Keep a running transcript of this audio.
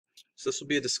So this will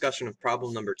be a discussion of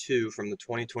problem number 2 from the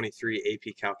 2023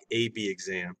 AP Calc AB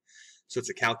exam. So it's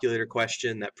a calculator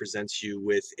question that presents you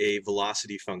with a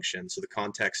velocity function. So the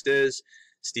context is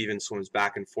Steven swims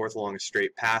back and forth along a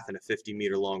straight path in a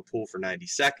 50-meter long pool for 90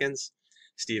 seconds.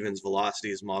 Steven's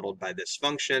velocity is modeled by this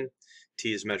function.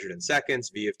 T is measured in seconds.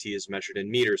 V of t is measured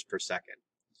in meters per second.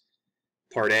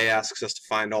 Part A asks us to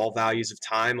find all values of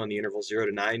time on the interval 0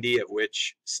 to 90 at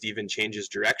which Steven changes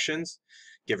directions.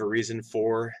 Give a reason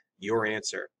for your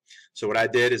answer. So what I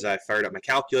did is I fired up my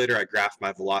calculator, I graphed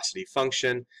my velocity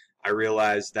function. I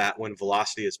realized that when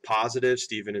velocity is positive,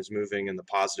 Steven is moving in the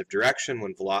positive direction.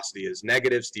 When velocity is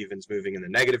negative, Steven's moving in the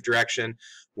negative direction.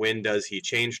 When does he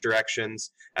change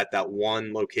directions? At that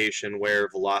one location where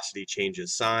velocity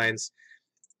changes signs.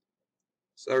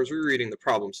 So I was rereading the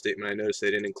problem statement. I noticed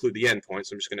they didn't include the endpoint,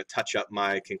 so I'm just going to touch up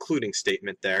my concluding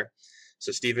statement there.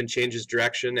 So Steven changes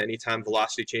direction anytime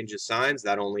velocity changes signs.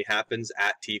 That only happens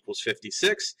at t equals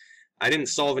 56. I didn't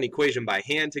solve an equation by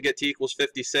hand to get t equals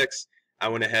 56. I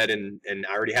went ahead and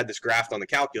I already had this graphed on the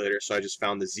calculator, so I just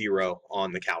found the 0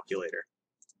 on the calculator.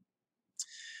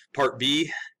 Part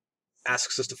B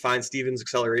asks us to find Steven's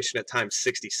acceleration at time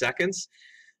 60 seconds.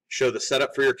 Show the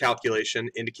setup for your calculation,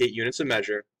 indicate units of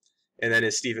measure, and then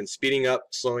is Steven speeding up,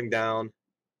 slowing down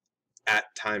at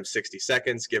time 60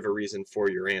 seconds? Give a reason for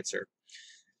your answer.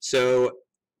 So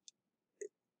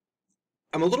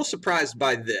I'm a little surprised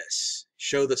by this.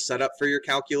 Show the setup for your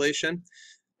calculation.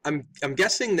 I'm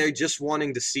guessing they're just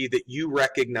wanting to see that you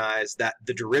recognize that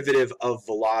the derivative of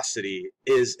velocity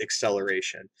is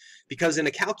acceleration. Because in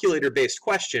a calculator-based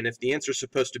question, if the answer is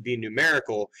supposed to be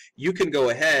numerical, you can go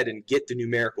ahead and get the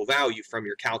numerical value from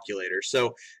your calculator.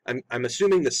 So I'm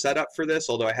assuming the setup for this,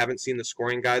 although I haven't seen the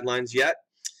scoring guidelines yet,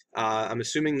 I'm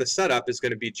assuming the setup is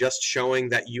going to be just showing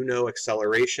that you know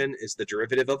acceleration is the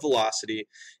derivative of velocity,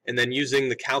 and then using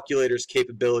the calculator's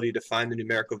capability to find the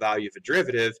numerical value of a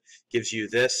derivative gives you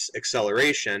this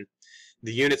acceleration.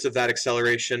 The units of that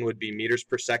acceleration would be meters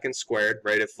per second squared,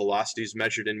 right? If velocity is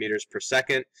measured in meters per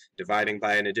second, dividing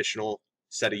by an additional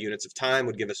set of units of time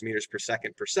would give us meters per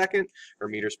second, or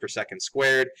meters per second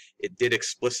squared. It did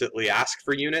explicitly ask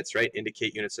for units, right?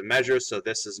 Indicate units of measure, so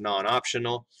this is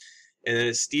non-optional. And then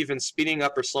is Steven speeding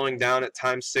up or slowing down at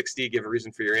time 60? Give a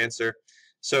reason for your answer.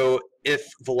 So if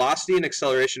velocity and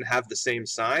acceleration have the same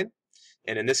sign,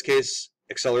 and in this case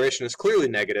acceleration is clearly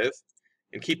negative,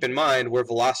 and keep in mind where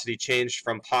velocity changed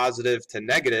from positive to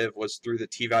negative was through the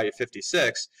t-value of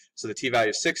 56, so the t-value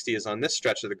of 60 is on this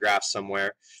stretch of the graph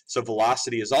somewhere, so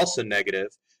velocity is also negative.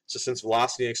 So since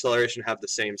velocity and acceleration have the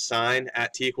same sign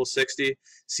at t equals 60,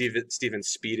 Steven's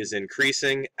speed is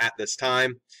increasing at this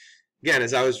time. Again,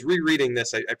 as I was rereading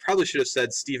this, I probably should have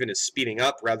said Steven is speeding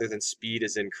up rather than speed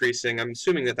is increasing. I'm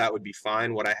assuming that that would be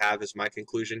fine. What I have is my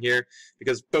conclusion here,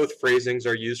 because both phrasings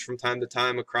are used from time to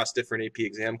time across different AP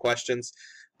exam questions.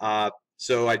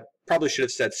 So I probably should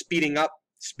have said speeding up,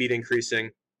 speed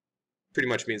increasing. Pretty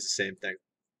much means the same thing.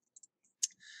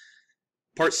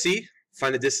 Part C,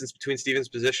 find the distance between Steven's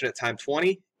position at time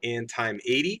 20 and time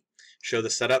 80. Show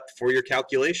the setup for your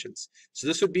calculations. So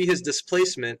this would be his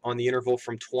displacement on the interval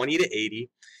from 20 to 80.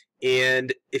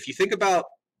 And if you think about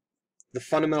the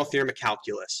fundamental theorem of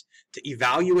calculus, to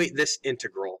evaluate this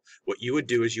integral, what you would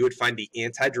do is you would find the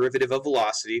antiderivative of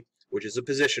velocity, which is a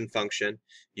position function.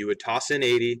 You would toss in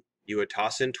 80, you would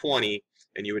toss in 20,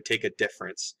 and you would take a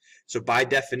difference. So by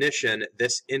definition,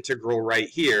 this integral right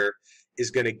here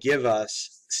is going to give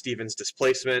us Steven's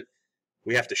displacement.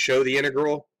 We have to show the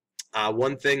integral.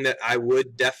 One thing that I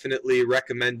would definitely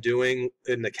recommend doing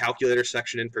in the calculator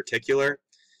section in particular,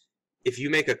 if you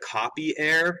make a copy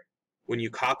error, when you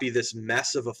copy this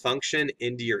mess of a function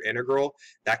into your integral,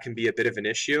 that can be a bit of an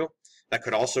issue. That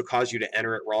could also cause you to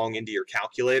enter it wrong into your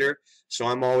calculator. So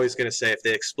I'm always going to say if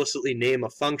they explicitly name a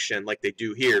function like they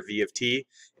do here, v of t,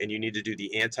 and you need to do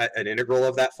an integral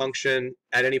of that function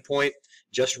at any point,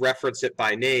 just reference it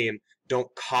by name.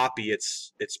 Don't copy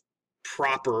its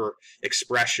proper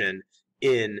expression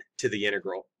into the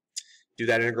integral. Do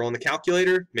that integral in the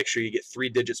calculator, make sure you get 3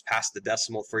 digits past the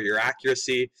decimal for your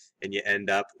accuracy, and you end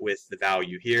up with the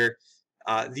value here.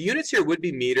 The units here would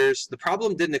be meters. The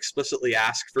problem didn't explicitly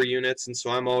ask for units, and so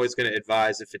I'm always going to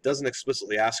advise if it doesn't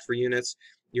explicitly ask for units,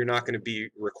 you're not going to be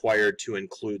required to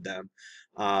include them.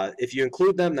 If you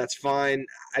include them, that's fine.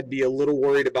 I'd be a little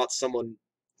worried about someone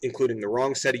including the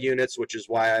wrong set of units, which is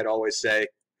why I'd always say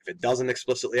if it doesn't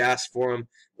explicitly ask for them,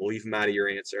 we'll leave them out of your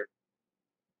answer.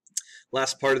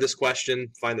 Last part of this question,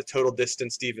 find the total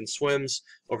distance Steven swims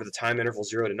over the time interval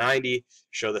 0 to 90.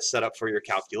 Show the setup for your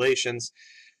calculations.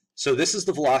 So this is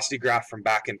the velocity graph from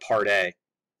back in part A.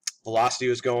 Velocity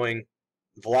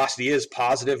is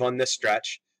positive on this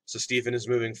stretch. So Stephen is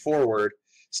moving forward.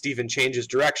 Stephen changes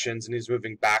directions and he's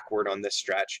moving backward on this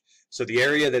stretch. So the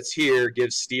area that's here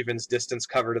gives Stephen's distance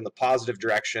covered in the positive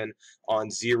direction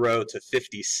on 0 to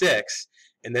 56.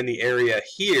 And then the area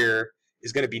here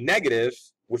is going to be negative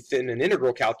within an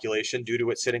integral calculation due to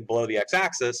it sitting below the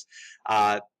x-axis.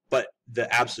 But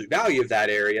the absolute value of that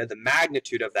area, the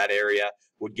magnitude of that area,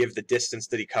 would give the distance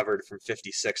that he covered from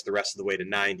 56 the rest of the way to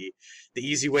 90. The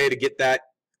easy way to get that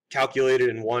calculated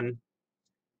in one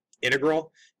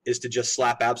integral is to just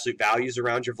slap absolute values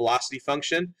around your velocity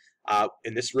function.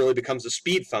 And this really becomes a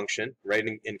speed function, right?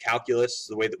 In calculus,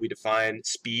 the way that we define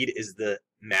speed is the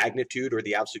magnitude or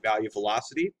the absolute value of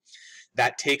velocity.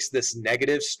 That takes this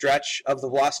negative stretch of the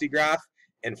velocity graph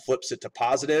and flips it to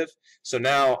positive. So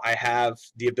now I have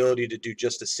the ability to do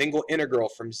just a single integral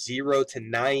from 0 to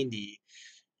 90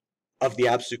 of the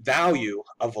absolute value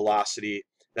of velocity.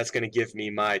 That's going to give me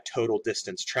my total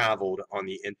distance traveled on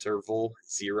the interval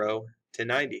 0 to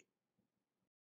 90.